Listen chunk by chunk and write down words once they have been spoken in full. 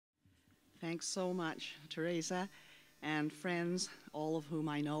Thanks so much, Teresa, and friends, all of whom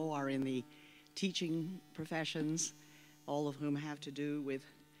I know are in the teaching professions, all of whom have to do with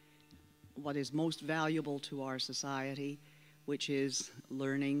what is most valuable to our society, which is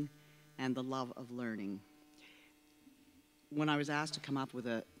learning and the love of learning. When I was asked to come up with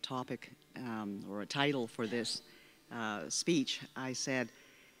a topic or a title for this speech, I said,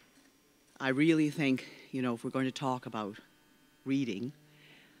 I really think, if we're going to talk about reading,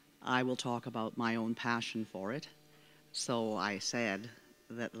 I will talk about my own passion for it. So I said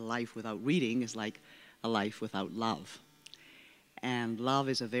that life without reading is like a life without love. And love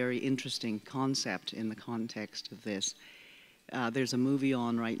is a very interesting concept in the context of this. There's a movie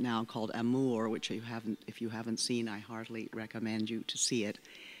on right now called Amour, which if you haven't seen, I heartily recommend you to see it,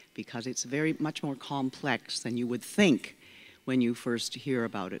 because it's very much more complex than you would think when you first hear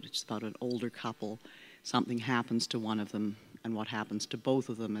about it. It's about an older couple. Something happens to one of them, and what happens to both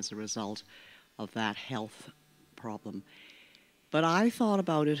of them as a result of that health problem. But I thought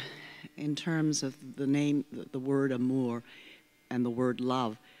about it in terms of the word amour and the word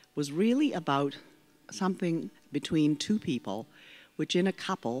love was really about something between two people, which in a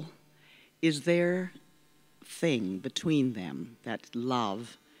couple is their thing between them, that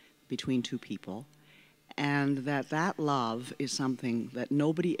love between two people, and that love is something that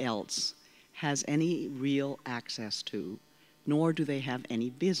nobody else has any real access to, nor do they have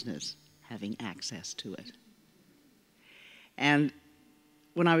any business having access to it. And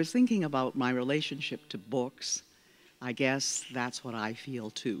when I was thinking about my relationship to books, I guess that's what I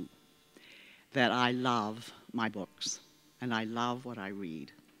feel too, that I love my books and I love what I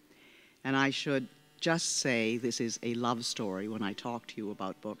read. And I should just say this is a love story when I talk to you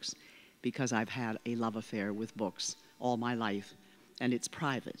about books, because I've had a love affair with books all my life, and it's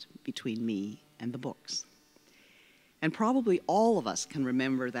private between me and the books. And probably all of us can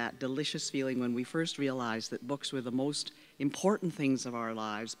remember that delicious feeling when we first realized that books were the most important things of our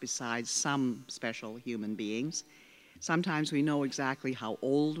lives besides some special human beings. Sometimes we know exactly how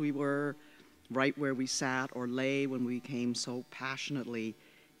old we were, right where we sat or lay when we became so passionately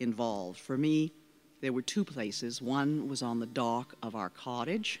involved. For me, there were two places. One was on the dock of our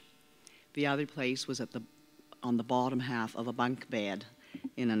cottage. The other place was on the bottom half of a bunk bed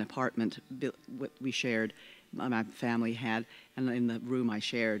in an apartment we shared, my family had, and in the room I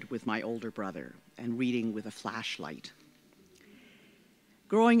shared with my older brother, and reading with a flashlight.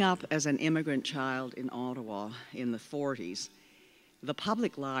 Growing up as an immigrant child in Ottawa in the 40s, the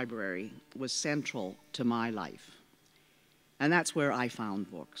public library was central to my life. And that's where I found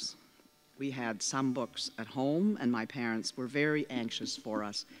books. We had some books at home, and my parents were very anxious for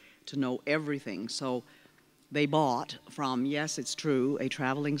us to know everything. So they bought from, yes, it's true, a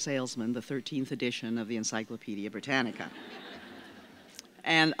traveling salesman, the 13th edition of the Encyclopedia Britannica.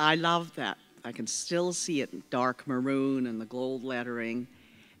 And I loved that. I can still see it, dark maroon and the gold lettering.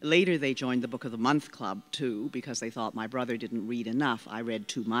 Later, they joined the Book of the Month Club, too, because they thought my brother didn't read enough. I read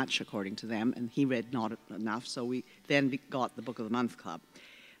too much, according to them, and he read not enough, so we then got the Book of the Month Club.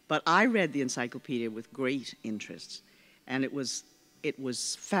 But I read the encyclopedia with great interest, and it was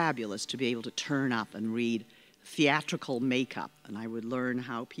fabulous to be able to turn up and read theatrical makeup, and I would learn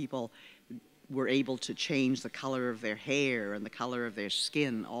how people were able to change the color of their hair and the color of their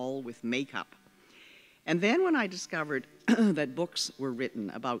skin, all with makeup. And then when I discovered that books were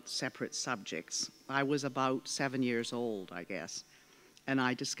written about separate subjects, I was about 7 years old, I guess, and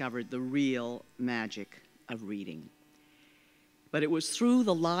I discovered the real magic of reading. But it was through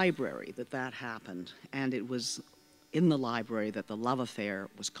the library that happened, and it was in the library that the love affair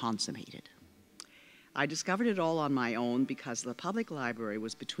was consummated. I discovered it all on my own because the public library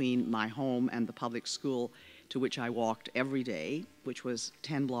was between my home and the public school to which I walked every day, which was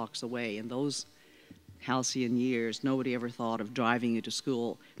 10 blocks away. In those halcyon years, nobody ever thought of driving you to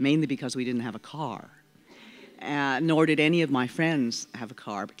school, mainly because we didn't have a car. Nor did any of my friends have a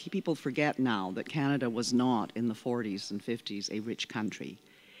car. But people forget now that Canada was not, in the 40s and 50s, a rich country.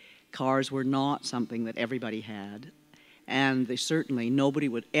 Cars were not something that everybody had. And nobody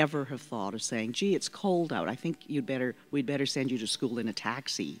would ever have thought of saying, gee, it's cold out. I think we'd better send you to school in a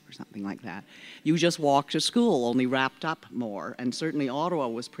taxi or something like that. You just walked to school, only wrapped up more. And certainly Ottawa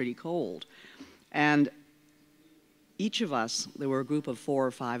was pretty cold. And each of us, there were a group of 4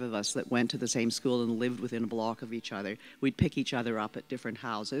 or 5 of us that went to the same school and lived within a block of each other. We'd pick each other up at different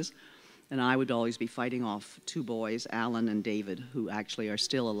houses. And I would always be fighting off 2 boys, Alan and David, who actually are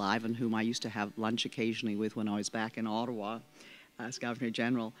still alive and whom I used to have lunch occasionally with when I was back in Ottawa as Governor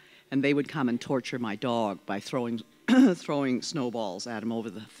General. And they would come and torture my dog by throwing snowballs at him over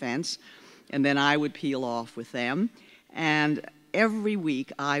the fence. And then I would peel off with them. And every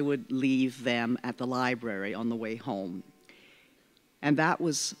week I would leave them at the library on the way home. And that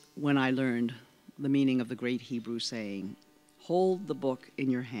was when I learned the meaning of the great Hebrew saying, "Hold the book in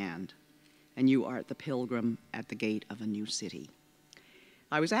your hand, and you are the pilgrim at the gate of a new city."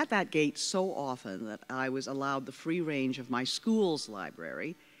 I was at that gate so often that I was allowed the free range of my school's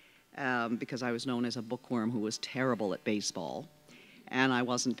library because I was known as a bookworm who was terrible at baseball. And I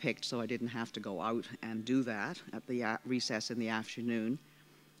wasn't picked, so I didn't have to go out and do that at the recess in the afternoon.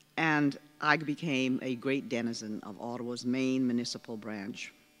 And I became a great denizen of Ottawa's main municipal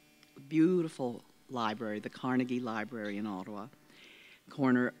branch. Beautiful library, the Carnegie Library in Ottawa,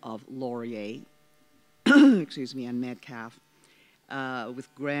 corner of Laurier, excuse me, and Metcalfe,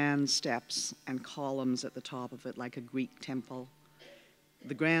 with grand steps and columns at the top of it like a Greek temple.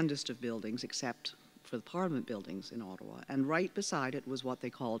 The grandest of buildings, except for the Parliament buildings in Ottawa. And right beside it was what they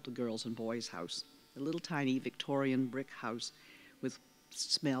called the Girls and Boys House, a little tiny Victorian brick house with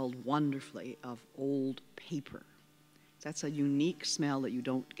smelled wonderfully of old paper. That's a unique smell that you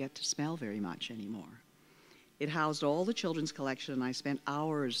don't get to smell very much anymore. It housed all the children's collection, and I spent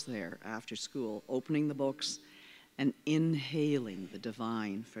hours there after school, opening the books and inhaling the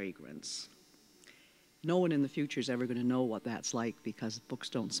divine fragrance. No one in the future is ever going to know what that's like because books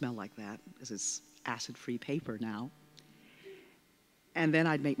don't smell like that, because it's acid-free paper now. And then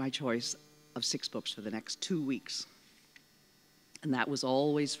I'd make my choice of 6 books for the next 2 weeks. And that was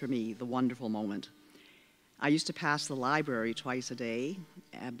always, for me, the wonderful moment. I used to pass the library twice a day,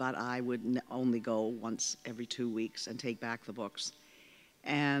 but I would only go once every 2 weeks and take back the books.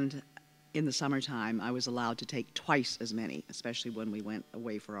 And in the summertime, I was allowed to take twice as many, especially when we went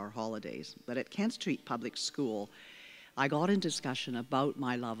away for our holidays. But at Kent Street Public School, I got in discussion about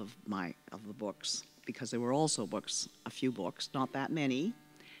my love of the books, because there were also books, a few books, not that many,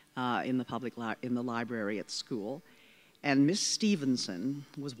 in the library at school. And Miss Stevenson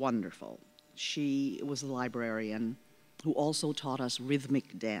was wonderful. She was a librarian who also taught us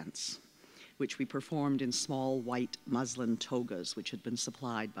rhythmic dance, which we performed in small white muslin togas, which had been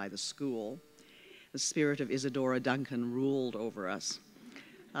supplied by the school. The spirit of Isadora Duncan ruled over us.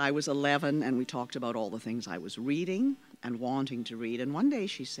 I was 11, and we talked about all the things I was reading and wanting to read. And one day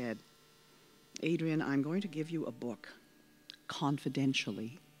she said, "Adrienne, I'm going to give you a book,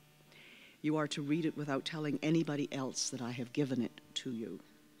 confidentially. You are to read it without telling anybody else that I have given it to you.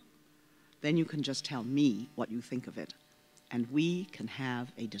 Then you can just tell me what you think of it, and we can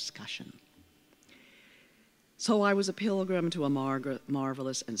have a discussion." So I was a pilgrim to a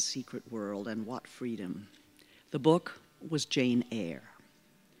marvelous and secret world, and what freedom. The book was Jane Eyre.